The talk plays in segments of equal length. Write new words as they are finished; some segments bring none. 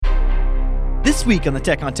This week on the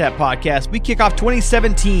Tech on Tap podcast, we kick off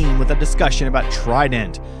 2017 with a discussion about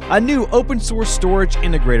Trident, a new open source storage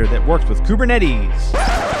integrator that works with Kubernetes.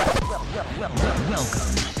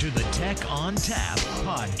 Welcome to the Tech on Tap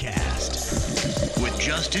podcast with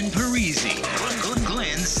Justin Parisi,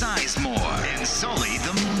 Glenn Sizemore, and Sully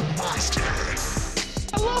the Monster.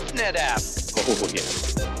 I love NetApp. Oh,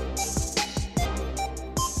 yeah.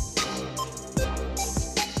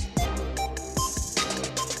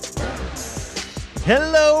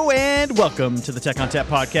 Hello and welcome to the Tech on Tap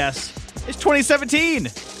podcast. It's 2017.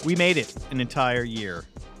 We made it an entire year.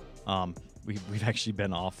 We've actually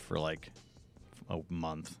been off for like a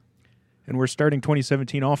month. And we're starting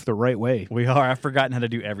 2017 off the right way. We are. I've forgotten how to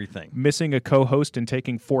do everything. Missing a co-host and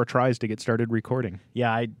taking 4 tries to get started recording.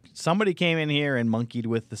 Yeah, somebody came in here and monkeyed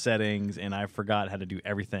with the settings, and I forgot how to do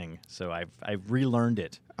everything. So I've relearned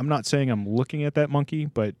it. I'm not saying I'm looking at that monkey,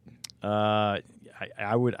 but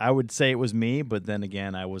I would say it was me, but then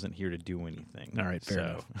again, I wasn't here to do anything. All right, fair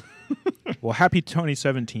enough. Well, happy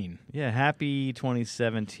 2017. Yeah, happy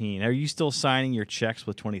 2017. Are you still signing your checks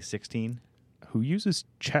with 2016? Who uses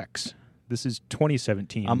checks? This is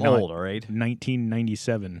 2017. I'm old, all right?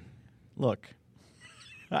 1997. Look,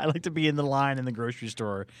 I like to be in the line in the grocery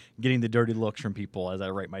store getting the dirty looks from people as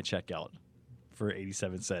I write my check out for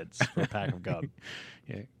 87 cents for a pack of gum.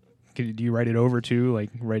 Yeah. Do you write it over too? Like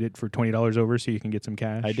write it for $20 over so you can get some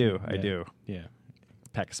cash? I do. Yeah.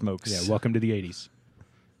 Pack of smokes. Yeah. Welcome to the 80s.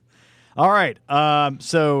 All right.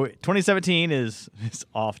 So 2017 is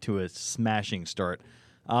off to a smashing start.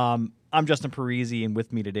 I'm Justin Parisi, and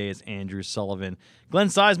with me today is Andrew Sullivan. Glenn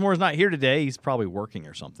Sizemore is not here today. He's probably working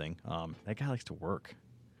or something. That guy likes to work.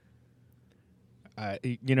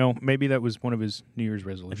 Maybe that was one of his New Year's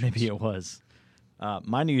resolutions. Maybe it was.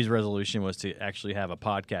 My New Year's resolution was to actually have a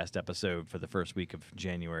podcast episode for the first week of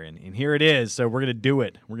January, and here it is. So we're going to do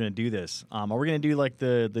it. We're going to do this. Are we going to do like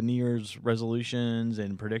the New Year's resolutions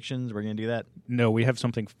and predictions? We're going to do that? No, we have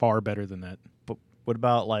something far better than that. But what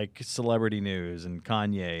about like celebrity news and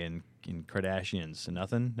Kanye and Kardashians? And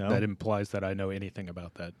nothing? No? That implies that I know anything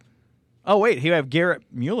about that. Oh, wait. We have Garrett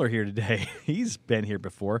Mueller here today. He's been here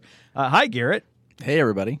before. Hi, Garrett. Hey,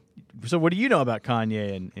 everybody. So what do you know about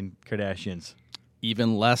Kanye and Kardashians?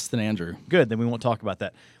 Even less than Andrew. Good, then we won't talk about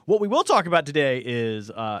that. What we will talk about today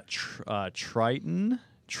is Trident.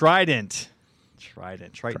 Triton's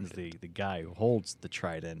the guy who holds the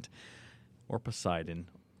trident, or Poseidon,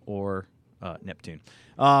 or Neptune.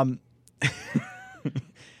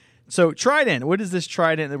 So Trident, what is this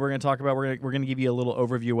Trident that we're going to talk about? We're going to give you a little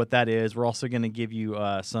overview of what that is. We're also going to give you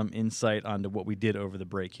some insight onto what we did over the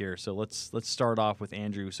break here. So let's start off with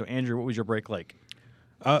Andrew. So Andrew, what was your break like?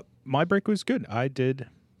 My break was good. I did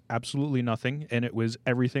absolutely nothing, and it was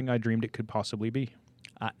everything I dreamed it could possibly be.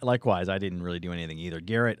 Likewise, I didn't really do anything either.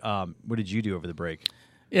 Garrett, what did you do over the break?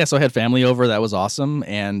 Yeah, so I had family over. That was awesome.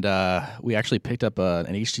 And we actually picked up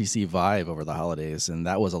an HTC Vive over the holidays, and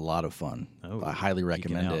that was a lot of fun. Oh, I highly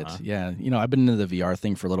recommend it. Huh? Yeah, I've been into the VR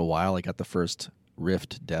thing for a little while. I got the first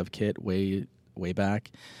Rift dev kit way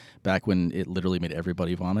back when it literally made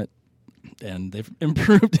everybody vomit. And they've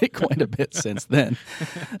improved it quite a bit since then.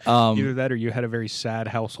 Either that or you had a very sad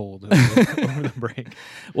household over the break.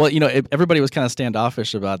 Well, everybody was kind of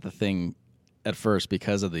standoffish about the thing at first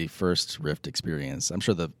because of the first Rift experience. I'm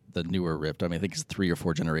sure the newer Rift, I think it's 3 or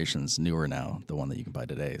 4 generations newer now, the one that you can buy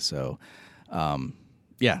today. So, I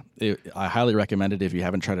highly recommend it if you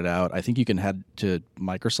haven't tried it out. I think you can head to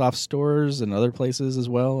Microsoft stores and other places as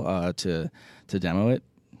well to demo it.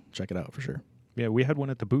 Check it out for sure. Yeah, we had one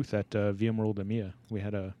at the booth at VMworld EMEA. We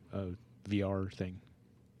had a VR thing.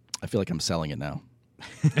 I feel like I'm selling it now.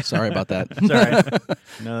 Sorry about that. Sorry.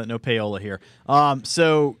 No payola here.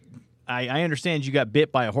 So I understand you got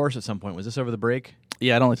bit by a horse at some point. Was this over the break?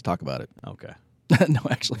 Yeah, I don't like to talk about it. Okay. No,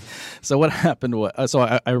 actually. So what happened was,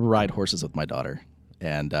 I ride horses with my daughter.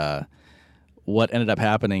 And what ended up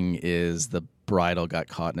happening is the bridle got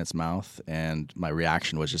caught in its mouth, and my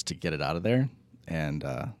reaction was just to get it out of there. And,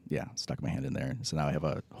 stuck my hand in there. So now I have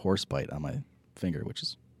a horse bite on my finger, which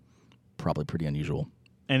is probably pretty unusual.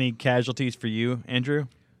 Any casualties for you, Andrew?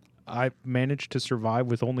 I managed to survive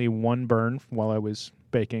with only one burn while I was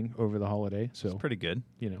baking over the holiday. So that's pretty good.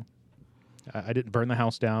 I didn't burn the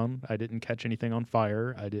house down. I didn't catch anything on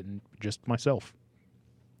fire. I didn't, just myself.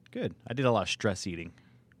 Good. I did a lot of stress eating.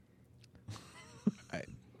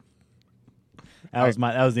 That was the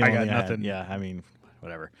only thing I had. Yeah,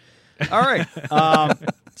 whatever. All right.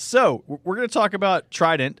 So we're going to talk about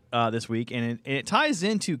Trident this week, and it ties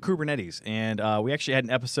into Kubernetes. And we actually had an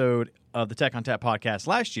episode of the Tech on Tap podcast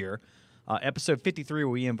last year, episode 53, where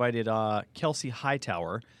we invited Kelsey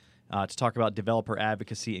Hightower. to talk about developer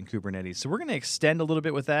advocacy in Kubernetes. So we're going to extend a little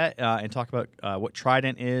bit with that and talk about what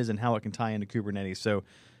Trident is and how it can tie into Kubernetes. So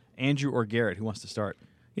Andrew or Garrett, who wants to start?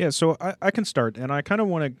 Yeah, so I can start, and I kind of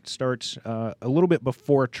want to start a little bit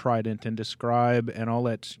before Trident and describe, and I'll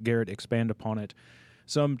let Garrett expand upon it,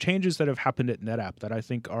 some changes that have happened at NetApp that I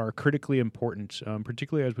think are critically important,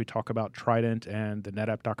 particularly as we talk about Trident and the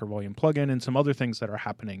NetApp Docker Volume plugin and some other things that are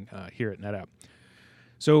happening here at NetApp.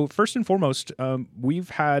 So first and foremost,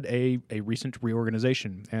 we've had a recent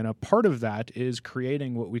reorganization, and a part of that is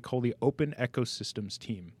creating what we call the Open Ecosystems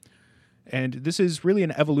team. And this is really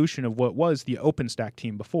an evolution of what was the OpenStack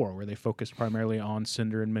team before, where they focused primarily on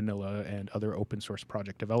Cinder and Manila and other open source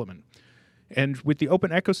project development. And with the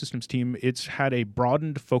Open Ecosystems team, it's had a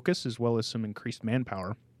broadened focus as well as some increased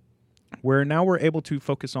manpower, where now we're able to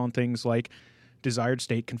focus on things like desired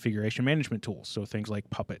state configuration management tools, so things like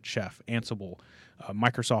Puppet, Chef, Ansible,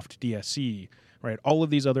 Microsoft DSC, right? All of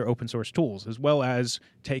these other open source tools, as well as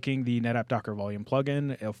taking the NetApp Docker Volume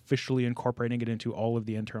plugin, officially incorporating it into all of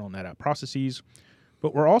the internal NetApp processes.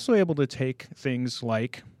 But we're also able to take things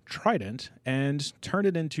like Trident and turn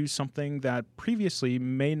it into something that previously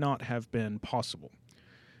may not have been possible.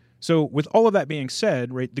 So with all of that being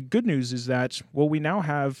said, right, the good news is that, well, we now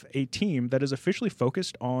have a team that is officially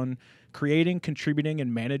focused on creating, contributing,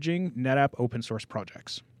 and managing NetApp open source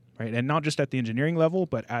projects, right? And not just at the engineering level,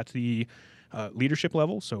 but at the leadership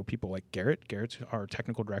level. So people like Garrett. Garrett's our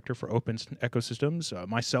technical director for Open Ecosystems.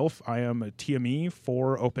 Myself, I am a TME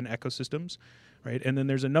for Open Ecosystems, right? And then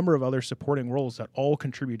there's a number of other supporting roles that all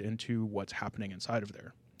contribute into what's happening inside of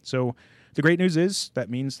there. So the great news is that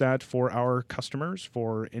means that for our customers,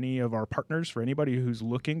 for any of our partners, for anybody who's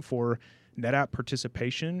looking for NetApp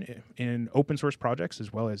participation in open source projects,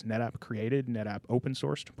 as well as NetApp created, NetApp open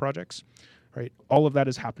sourced projects, right? All of that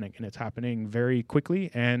is happening, and it's happening very quickly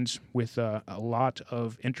and with a lot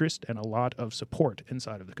of interest and a lot of support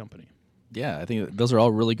inside of the company. Yeah, I think those are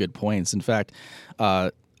all really good points. In fact,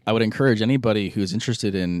 I would encourage anybody who's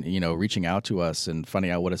interested in reaching out to us and finding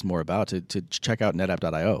out what it's more about to check out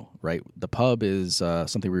netapp.io. Right, the pub is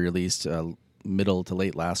something we released middle to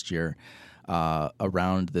late last year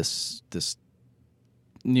around this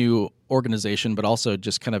new organization, but also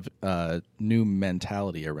just kind of new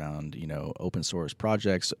mentality around open source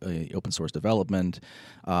projects, open source development,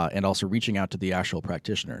 and also reaching out to the actual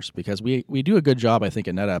practitioners, because we do a good job, I think,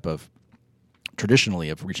 at NetApp of traditionally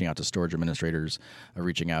of reaching out to storage administrators, of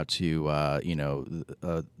reaching out to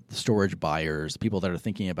storage buyers, people that are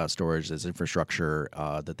thinking about storage as infrastructure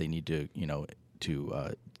that they need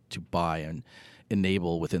to buy and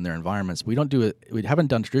enable within their environments. We haven't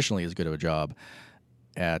done traditionally as good of a job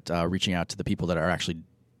at reaching out to the people that are actually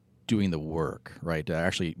doing the work, right?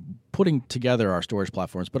 Actually putting together our storage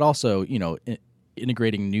platforms, but also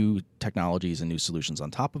integrating new technologies and new solutions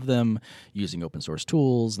on top of them, using open source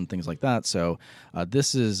tools and things like that. So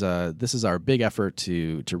this is our big effort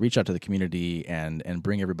to reach out to the community and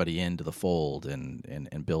bring everybody into the fold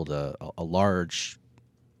and build a large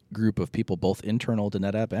group of people, both internal to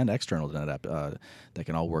NetApp and external to NetApp, that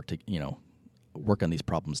can all work on these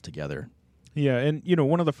problems together. Yeah, and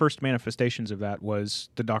one of the first manifestations of that was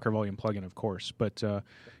the Docker Volume plugin, of course. But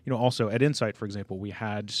also at Insight, for example, we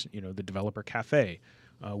had the developer cafe,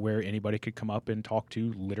 where anybody could come up and talk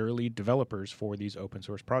to literally developers for these open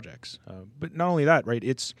source projects. But not only that, right?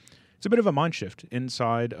 It's a bit of a mind shift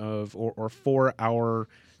inside of or for our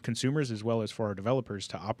consumers as well as for our developers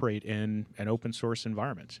to operate in an open source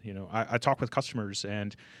environment. I talk with customers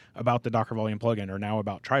and about the Docker Volume plugin or now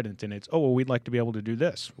about Trident, and it's, we'd like to be able to do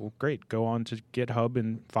this. Well, great. Go on to GitHub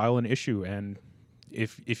and file an issue. And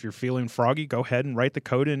if you're feeling froggy, go ahead and write the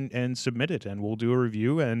code and submit it, and we'll do a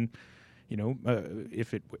review. And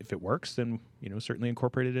if it works, then certainly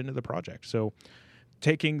incorporate it into the project. So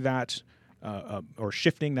taking that or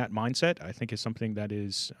shifting that mindset, I think, is something that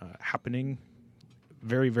is happening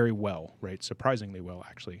very, very well, right? Surprisingly well,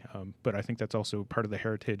 actually. But I think that's also part of the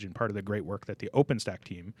heritage and part of the great work that the OpenStack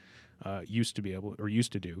team used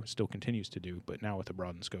to do, still continues to do, but now with a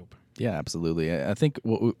broadened scope. Yeah, absolutely. I think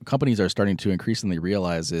what companies are starting to increasingly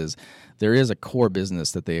realize is there is a core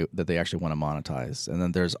business that they actually want to monetize, and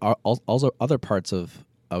then there's also other parts of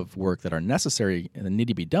work that are necessary and need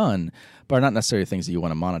to be done, but are not necessarily things that you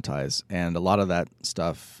want to monetize. And a lot of that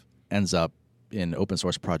stuff ends up in open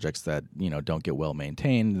source projects that don't get well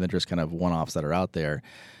maintained, and they're just kind of one-offs that are out there.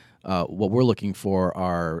 What we're looking for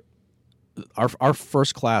are our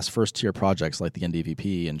first class, first tier projects like the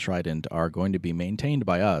NDVP and Trident are going to be maintained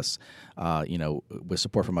by us, with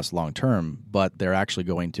support from us long term. But they're actually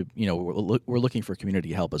going to, we're looking for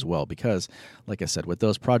community help as well because, like I said, with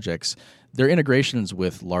those projects, their integrations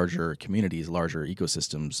with larger communities, larger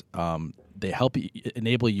ecosystems, they help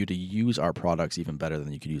enable you to use our products even better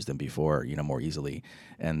than you could use them before, more easily.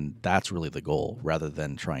 And that's really the goal, rather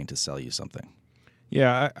than trying to sell you something.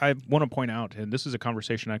 Yeah, I want to point out, and this is a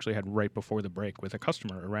conversation I actually had right before the break with a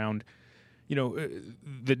customer around, the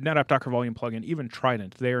NetApp Docker Volume plugin, even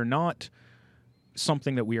Trident. They are not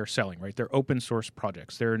something that we are selling, right? They're open source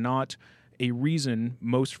projects. They're not a reason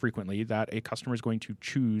most frequently that a customer is going to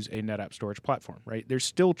choose a NetApp storage platform, right? They're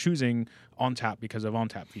still choosing ONTAP because of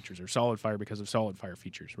ONTAP features or SolidFire because of SolidFire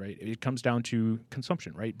features, right? It comes down to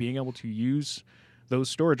consumption, right? Being able to use those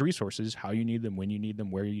storage resources, how you need them, when you need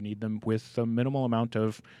them, where you need them, with a minimal amount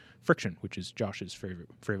of friction, which is Josh's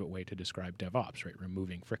favorite way to describe DevOps, right?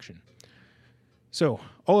 Removing friction. So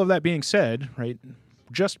all of that being said, right,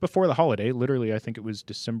 just before the holiday, literally I think it was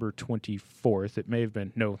December 24th. It may have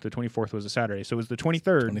been, no, the 24th was a Saturday. So it was the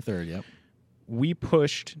 23rd. 23rd, yep. We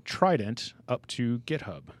pushed Trident up to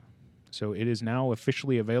GitHub. So it is now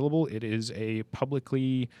officially available. It is a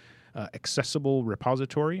publicly accessible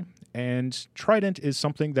repository, and Trident is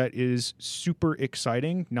something that is super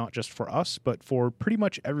exciting, not just for us, but for pretty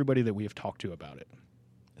much everybody that we have talked to about it.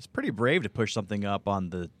 It's pretty brave to push something up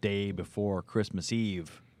on the day before Christmas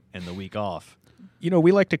Eve and the week off.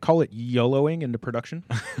 We like to call it YOLOing into production.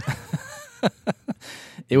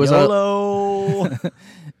 It was YOLO!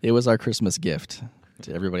 It was our Christmas gift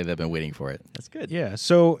to everybody that's been waiting for it. That's good. Yeah,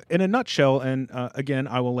 so in a nutshell, and again,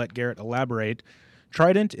 I will let Garrett elaborate,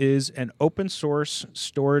 Trident is an open source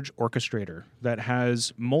storage orchestrator that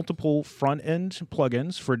has multiple front-end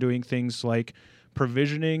plugins for doing things like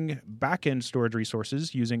provisioning back-end storage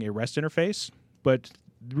resources using a REST interface, but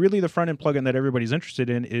really the front-end plugin that everybody's interested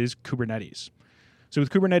in is Kubernetes. So with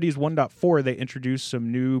Kubernetes 1.4, they introduced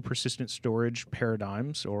some new persistent storage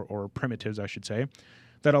paradigms, or primitives, I should say,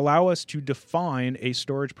 that allow us to define a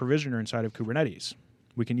storage provisioner inside of Kubernetes.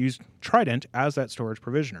 We can use Trident as that storage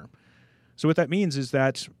provisioner. So what that means is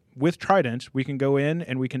that with Trident, we can go in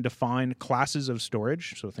and we can define classes of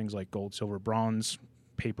storage, so things like gold, silver, bronze,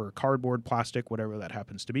 paper, cardboard, plastic, whatever that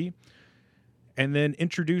happens to be, and then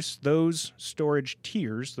introduce those storage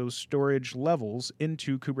tiers, those storage levels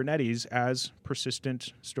into Kubernetes as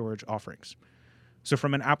persistent storage offerings. So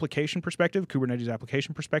from an application perspective, Kubernetes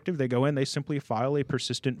application perspective, they go in, they simply file a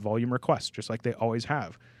persistent volume request, just like they always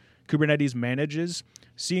have. Kubernetes manages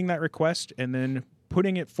seeing that request and then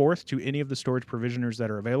putting it forth to any of the storage provisioners that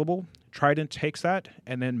are available. Trident takes that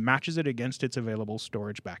and then matches it against its available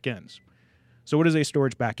storage backends. So what is a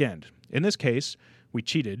storage backend? In this case, we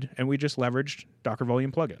cheated and we just leveraged Docker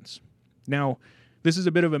Volume plugins. Now, this is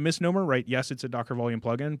a bit of a misnomer, right? Yes, it's a Docker Volume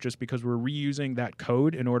plugin just because we're reusing that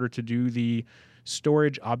code in order to do the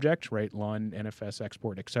storage object, right? LUN, NFS,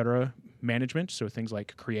 export, etc. management. So things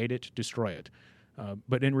like create it, destroy it.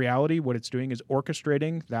 But in reality, what it's doing is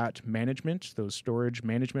orchestrating that management, those storage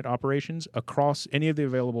management operations across any of the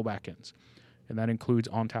available backends. And that includes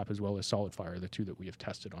ONTAP as well as SolidFire, the two that we have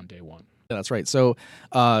tested on day one. Yeah, that's right. So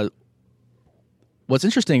what's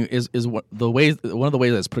interesting is one of the ways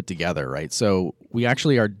that it's put together, right? So we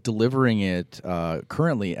actually are delivering it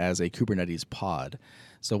currently as a Kubernetes pod.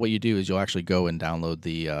 So what you do is you'll actually go and download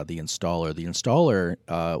the installer. The installer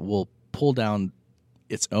will pull down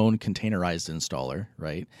its own containerized installer,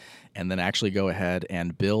 right? And then actually go ahead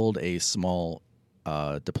and build a small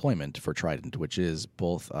deployment for Trident, which is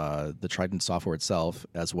both the Trident software itself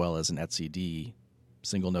as well as an etcd,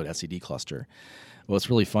 single node etcd cluster. What's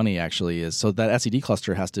really funny actually is so that etcd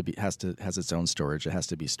cluster has its own storage. It has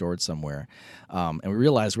to be stored somewhere, and we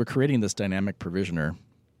realized we're creating this dynamic provisioner,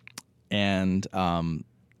 and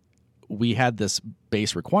we had this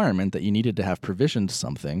base requirement that you needed to have provisioned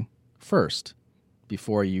something first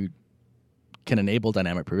before you can enable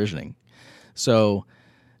dynamic provisioning. So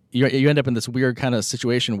you end up in this weird kind of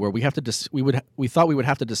situation where we have to we thought we would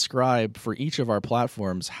have to describe for each of our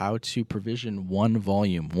platforms how to provision one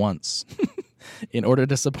volume once in order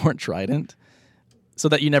to support Trident, so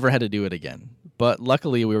that you never had to do it again. But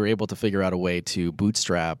luckily, we were able to figure out a way to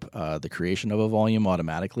bootstrap the creation of a volume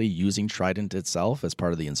automatically using Trident itself as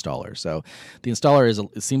part of the installer. So the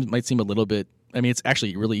installer might seem a little bit. I mean, it's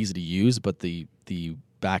actually really easy to use, but the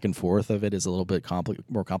back and forth of it is a little bit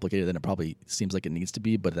more complicated than it probably seems like it needs to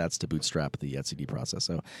be. But that's to bootstrap the etcd process.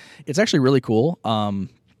 So it's actually really cool.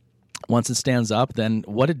 Once it stands up, then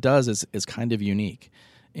what it does is kind of unique.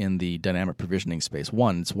 in the dynamic provisioning space.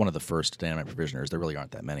 One, it's one of the first dynamic provisioners. There really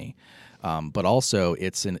aren't that many, but also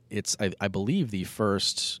I believe the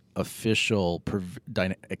first official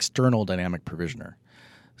external dynamic provisioner.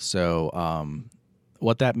 So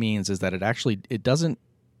what that means is that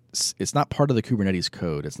it's not part of the Kubernetes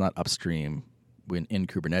code. It's not upstream in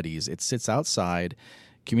Kubernetes. It sits outside,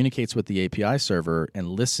 communicates with the API server, and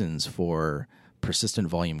listens for persistent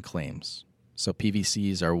volume claims. So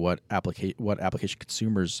PVCs are what application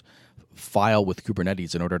consumers file with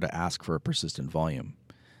Kubernetes in order to ask for a persistent volume.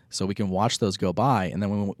 So we can watch those go by, and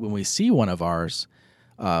then when we see one of ours,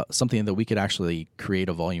 something that we could actually create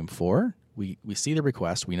a volume for, we see the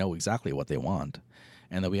request, we know exactly what they want,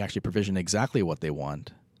 and then we actually provision exactly what they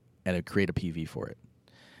want, and it create a PV for it.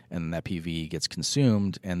 And that PV gets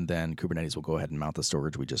consumed, and then Kubernetes will go ahead and mount the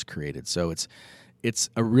storage we just created. So it's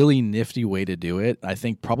a really nifty way to do it. I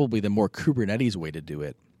think probably the more Kubernetes way to do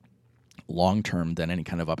it long-term than any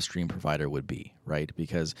kind of upstream provider would be, right?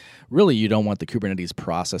 Because really you don't want the Kubernetes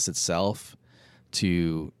process itself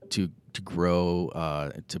to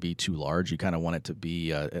grow to be too large. You kind of want it to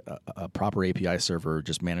be a proper API server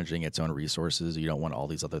just managing its own resources. You don't want all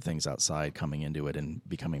these other things outside coming into it and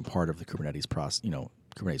becoming part of the Kubernetes process,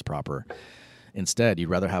 Kubernetes proper. Instead, you'd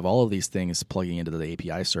rather have all of these things plugging into the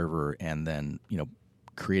API server and then,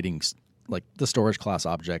 creating like the storage class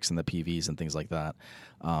objects and the PVs and things like that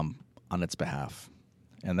on its behalf.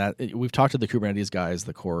 And we've talked to the Kubernetes guys,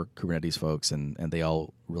 the core Kubernetes folks, and they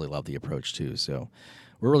all really love the approach too. So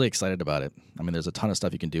we're really excited about it. I mean, there's a ton of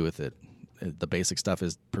stuff you can do with it. The basic stuff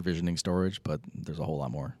is provisioning storage, but there's a whole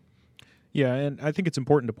lot more. Yeah, and I think it's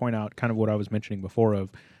important to point out kind of what I was mentioning before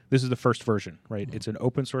of this is the first version, right? Mm-hmm. It's an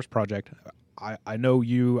open source project. I know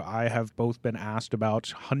I have both been asked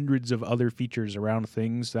about hundreds of other features around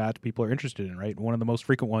things that people are interested in, right? One of the most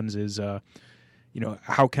frequent ones is,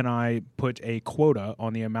 how can I put a quota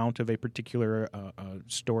on the amount of a particular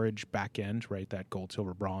storage backend, right? That gold,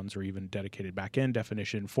 silver, bronze, or even dedicated backend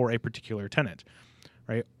definition for a particular tenant,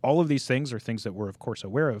 right? All of these things are things that we're, of course,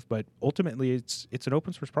 aware of, but ultimately it's an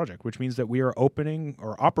open source project, which means that we are operating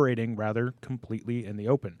completely in the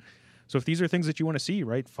open. So if these are things that you want to see,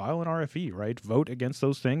 right, file an RFE, right, vote against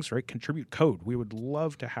those things, right, contribute code. We would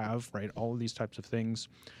love to have, right, all of these types of things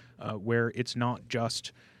where it's not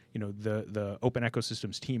just, the open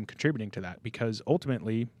ecosystems team contributing to that, because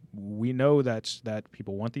ultimately we know that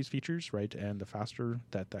people want these features, right, and the faster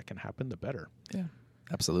that can happen, the better. Yeah,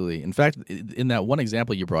 absolutely. In fact, in that one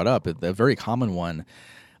example you brought up, a very common one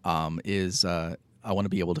is I want to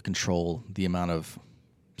be able to control the amount of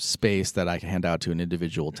space that I can hand out to an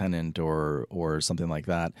individual tenant or something like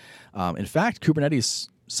that. In fact, Kubernetes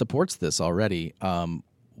supports this already. One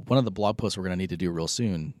of the blog posts we're going to need to do real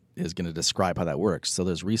soon is going to describe how that works. So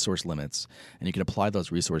there's resource limits, and you can apply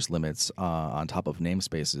those resource limits on top of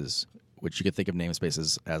namespaces, which you could think of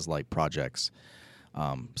namespaces as like projects.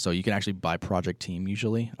 So you can actually buy project team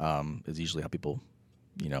usually, is usually how people,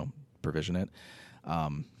 provision it.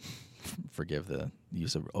 Forgive the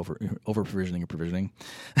use of over provisioning or provisioning.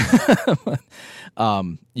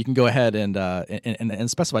 You can go ahead and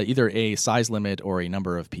specify either a size limit or a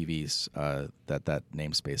number of PVs that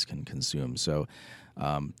namespace can consume. So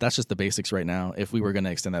that's just the basics right now. If we were going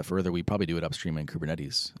to extend that further, we'd probably do it upstream in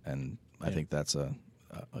Kubernetes, and I think that's a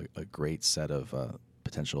great set of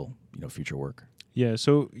potential future work. Yeah.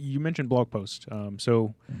 So you mentioned blog post.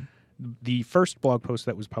 The first blog post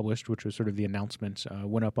that was published, which was sort of the announcement,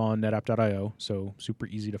 went up on netapp.io. So super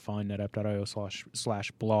easy to find,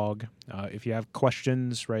 netapp.io/blog. If you have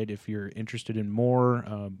questions, right, if you're interested in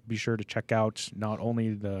more, be sure to check out not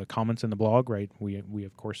only the comments in the blog, right, we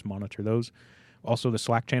of course monitor those, also the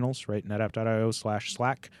Slack channels, right,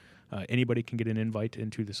 netapp.io/Slack. Anybody can get an invite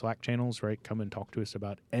into the Slack channels, right? Come and talk to us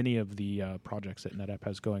about any of the projects that NetApp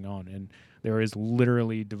has going on. And there is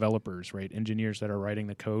literally developers, right? Engineers that are writing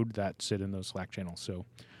the code that sit in those Slack channels. So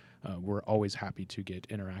we're always happy to get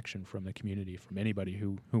interaction from the community, from anybody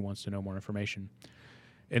who wants to know more information.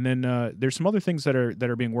 And then there's some other things that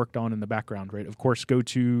are being worked on in the background, right? Of course, go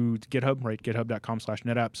to GitHub, right?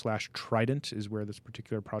 github.com/netapp/trident is where this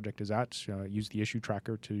particular project is at. Use the issue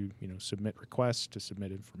tracker to, submit requests, to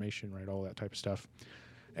submit information, right? All that type of stuff.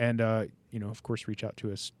 And, of course, reach out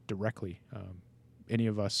to us directly. Any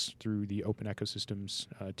of us through the Open Ecosystems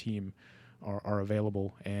team are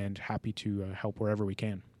available and happy to help wherever we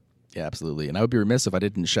can. Yeah, absolutely. And I would be remiss if I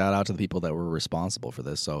didn't shout out to the people that were responsible for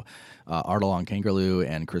this. So Ardalan Kangarloo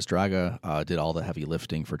and Chris Draga did all the heavy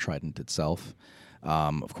lifting for Trident itself.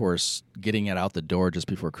 Of course, getting it out the door just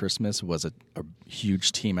before Christmas was a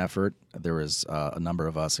huge team effort. There was a number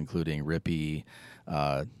of us, including Rippy,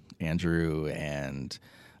 Andrew, and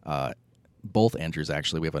both Andrews,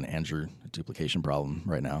 actually. We have an Andrew duplication problem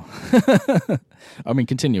right now. I mean,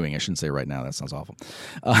 continuing. I shouldn't say right now. That sounds awful.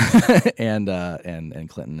 And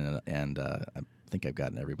Clinton, and I think I've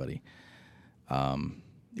gotten everybody.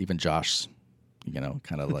 Even Josh,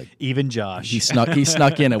 kind of like Even Josh. he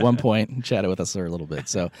snuck in at one point and chatted with us for a little bit.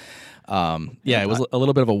 So, it was a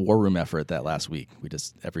little bit of a war room effort that last week. We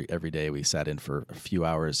just every day we sat in for a few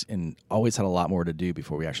hours and always had a lot more to do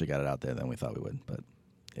before we actually got it out there than we thought we would. But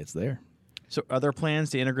it's there. So are there plans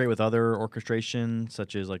to integrate with other orchestration,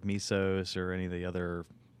 such as like Mesos or any of the other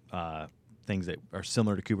things that are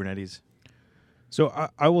similar to Kubernetes? So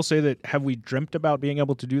I will say that, have we dreamt about being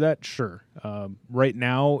able to do that? Sure. Right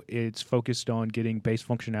now, it's focused on getting base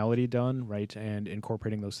functionality done, right, and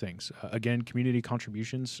incorporating those things. Again, community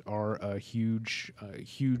contributions are a huge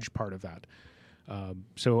part of that.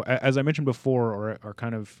 So as I mentioned before, or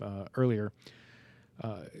kind of earlier,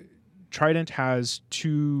 Trident has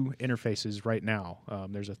 2 interfaces right now.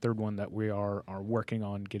 There's a third one that we are working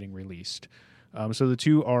on getting released. So the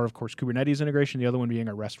 2 are, of course, Kubernetes integration, the other one being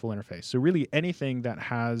a RESTful interface. So really anything that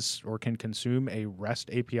has or can consume a REST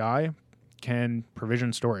API can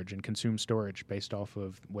provision storage and consume storage based off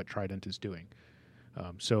of what Trident is doing.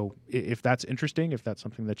 So if that's interesting, if that's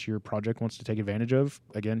something that your project wants to take advantage of,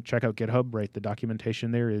 again, check out GitHub, right? The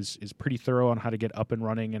documentation there is pretty thorough on how to get up and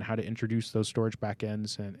running and how to introduce those storage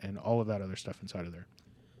backends and all of that other stuff inside of there.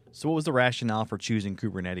 So what was the rationale for choosing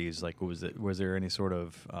Kubernetes? Like, was there any sort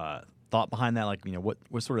of thought behind that? Like,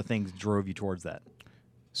 what sort of things drove you towards that?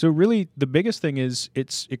 So really, the biggest thing is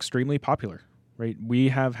it's extremely popular, right? We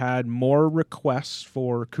have had more requests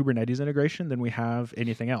for Kubernetes integration than we have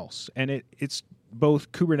anything else. And it's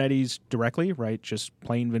both Kubernetes directly, right? Just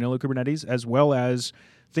plain vanilla Kubernetes, as well as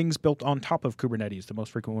things built on top of Kubernetes, the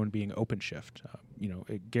most frequent one being OpenShift.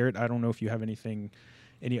 Garrett, I don't know if you have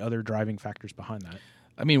any other driving factors behind that.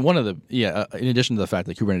 I mean, one of the in addition to the fact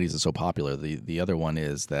that Kubernetes is so popular, the other one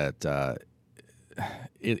is that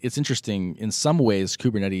it's interesting. In some ways,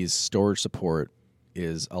 Kubernetes storage support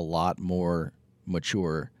is a lot more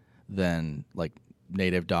mature than like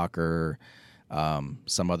native Docker,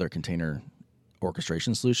 some other container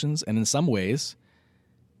orchestration solutions, and in some ways,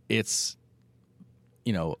 it's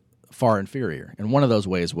far inferior. And one of those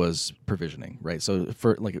ways was provisioning, right? So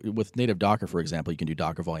for like with native Docker, for example, you can do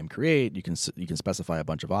Docker volume create, you can specify a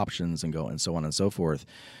bunch of options and go and so on and so forth.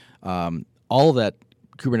 All that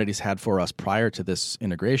Kubernetes had for us prior to this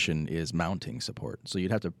integration is mounting support. So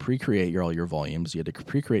you'd have to pre-create all your volumes, you had to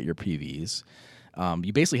pre-create your PVs.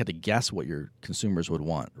 You basically had to guess what your consumers would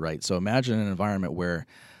want, right? So imagine an environment where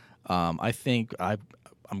I think I'm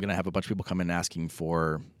going to have a bunch of people come in asking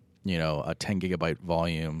for a 10 gigabyte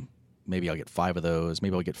volume. Maybe I'll get 5 of those.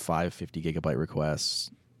 Maybe I'll get 5 50 gigabyte requests.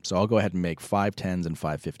 So I'll go ahead and make 5 10s and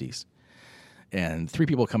 5 50s. And 3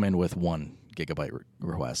 people come in with 1 gigabyte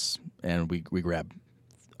requests, and we grab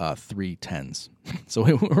 3 10s. So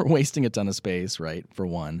we're wasting a ton of space, right, for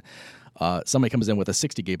one. Somebody comes in with a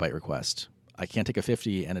 60 gigabyte request. I can't take a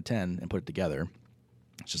 50 and a 10 and put it together.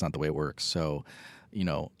 It's just not the way it works. So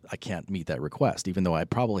I can't meet that request, even though I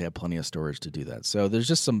probably have plenty of storage to do that. So there's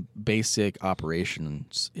just some basic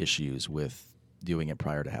operations issues with doing it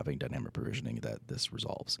prior to having dynamic provisioning that this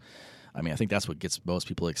resolves. I mean, I think that's what gets most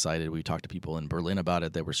people excited. We talked to people in Berlin about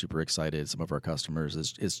it. They were super excited. Some of our customers,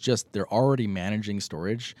 it's just they're already managing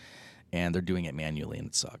storage, and they're doing it manually, and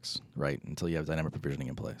it sucks, right, until you have dynamic provisioning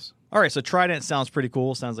in place. All right, so Trident sounds pretty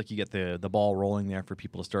cool. Sounds like you get the ball rolling there for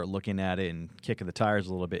people to start looking at it and kicking the tires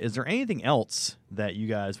a little bit. Is there anything else that you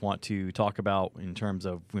guys want to talk about in terms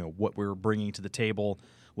of what we're bringing to the table?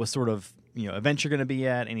 What sort of events you're going to be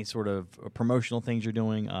at? Any sort of promotional things you're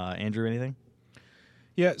doing? Andrew, anything?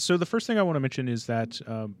 Yeah, so the first thing I want to mention is that,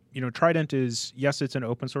 Trident is, yes, it's an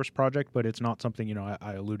open source project, but it's not something,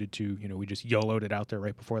 I alluded to, we just YOLO'd it out there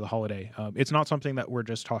right before the holiday. It's not something that we're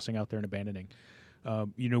just tossing out there and abandoning.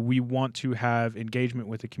 We want to have engagement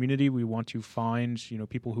with the community. We want to find,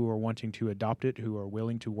 people who are wanting to adopt it, who are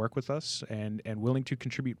willing to work with us and willing to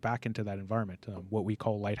contribute back into that environment, what we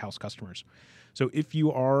call lighthouse customers. So if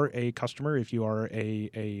you are a customer, if you are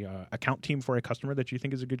a account team for a customer that you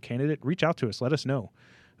think is a good candidate, reach out to us. Let us know.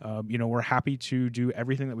 We're happy to do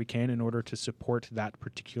everything that we can in order to support that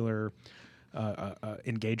particular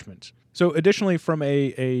engagement. So additionally, from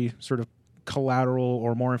a sort of collateral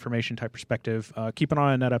or more information type perspective, keep an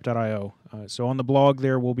eye on netapp.io. So on the blog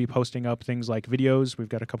there, we'll be posting up things like videos. We've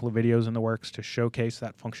got a couple of videos in the works to showcase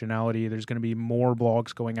that functionality. There's going to be more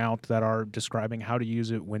blogs going out that are describing how to use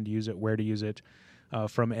it, when to use it, where to use it.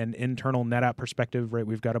 From an internal NetApp perspective, right,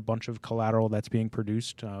 we've got a bunch of collateral that's being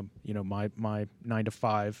produced. My 9 to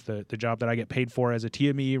 5, the job that I get paid for as a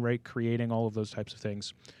TME, right, creating all of those types of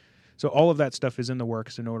things. So all of that stuff is in the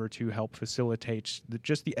works in order to help facilitate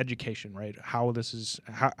just the education, right? How this is,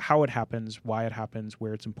 how it happens, why it happens,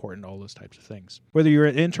 where it's important, all those types of things. Whether you're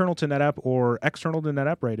internal to NetApp or external to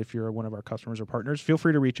NetApp, right? If you're one of our customers or partners, feel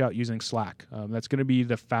free to reach out using Slack. That's going to be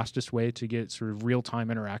the fastest way to get sort of real-time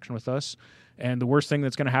interaction with us. And the worst thing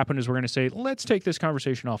that's going to happen is we're going to say, let's take this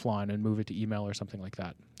conversation offline and move it to email or something like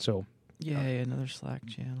that. So, Yay, another Slack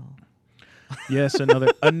channel. yes,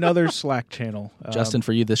 another Slack channel. Justin,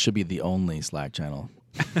 for you, this should be the only Slack channel.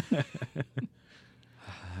 All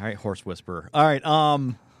right, horse whisperer. All right,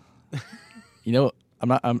 You know,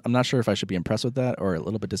 I'm not sure if I should be impressed with that or a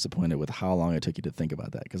little bit disappointed with how long it took you to think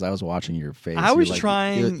about that, because I was watching your face. I was You're like-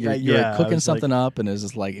 trying- You're yeah, I cooking was something up, and it was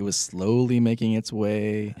just like it was slowly making its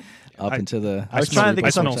way up into the. I was trying to think I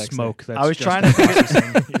of smell something. smoke. That's I was just trying to think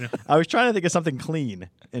processing, you know. I was trying to think of something clean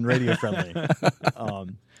and radio friendly.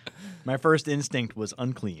 My first instinct was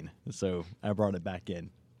unclean, so I brought it back in.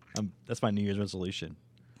 That's my New Year's resolution,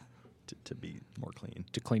 to be more clean,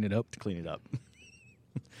 To clean it up. to clean it up.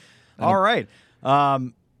 All right.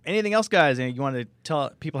 Anything else, guys? You want to tell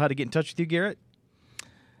people how to get in touch with you, Garrett?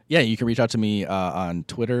 Yeah, you can reach out to me on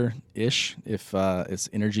Twitter-ish if it's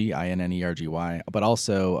Energy, INNERGY, but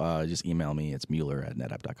also just email me. It's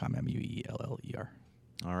Mueller@netapp.com, MUELLER.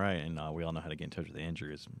 All right, and we all know how to get in touch with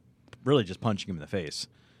Andrew. Is really just punching him in the face.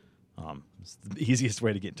 It's the easiest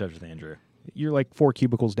way to get in touch with Andrew. You're like 4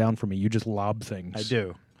 cubicles down from me. You just lob things. I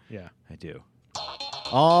do. Yeah. I do.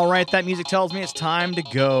 All right, that music tells me it's time to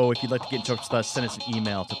go. If you'd like to get in touch with us, send us an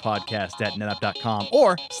email to podcast@netapp.com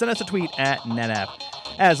or send us a tweet @netapp.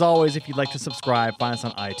 As always, if you'd like to subscribe, find us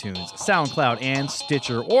on iTunes, SoundCloud, and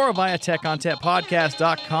Stitcher, or via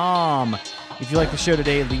TechOnTapPodcast.com. If you like the show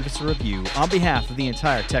today, leave us a review on behalf of the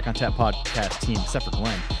entire Tech on Tap podcast team, except for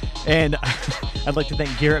Glenn. And I'd like to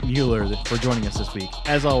thank Garrett Mueller for joining us this week.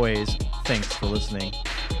 As always, thanks for listening.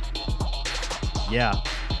 Yeah,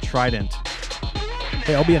 Trident.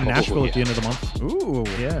 Hey, I'll be in Nashville at the end of the month. Ooh.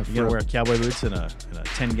 Yeah, You for gonna a- wear cowboy boots and a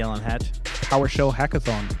 10-gallon hat? PowerShell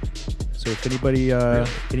Hackathon. So if anybody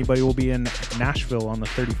will be in Nashville on the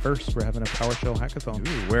 31st, we're having a PowerShell Hackathon.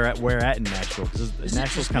 Ooh, where at in Nashville? Because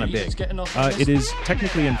Nashville's kind of big. It is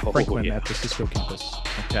technically in Franklin at the Cisco campus.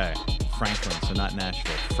 Okay, Franklin, so not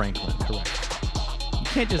Nashville. Franklin. Correct. You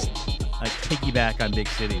can't just piggyback on big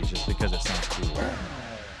cities just because it sounds cool.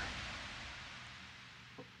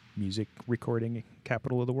 Music recording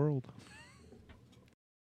capital of the world.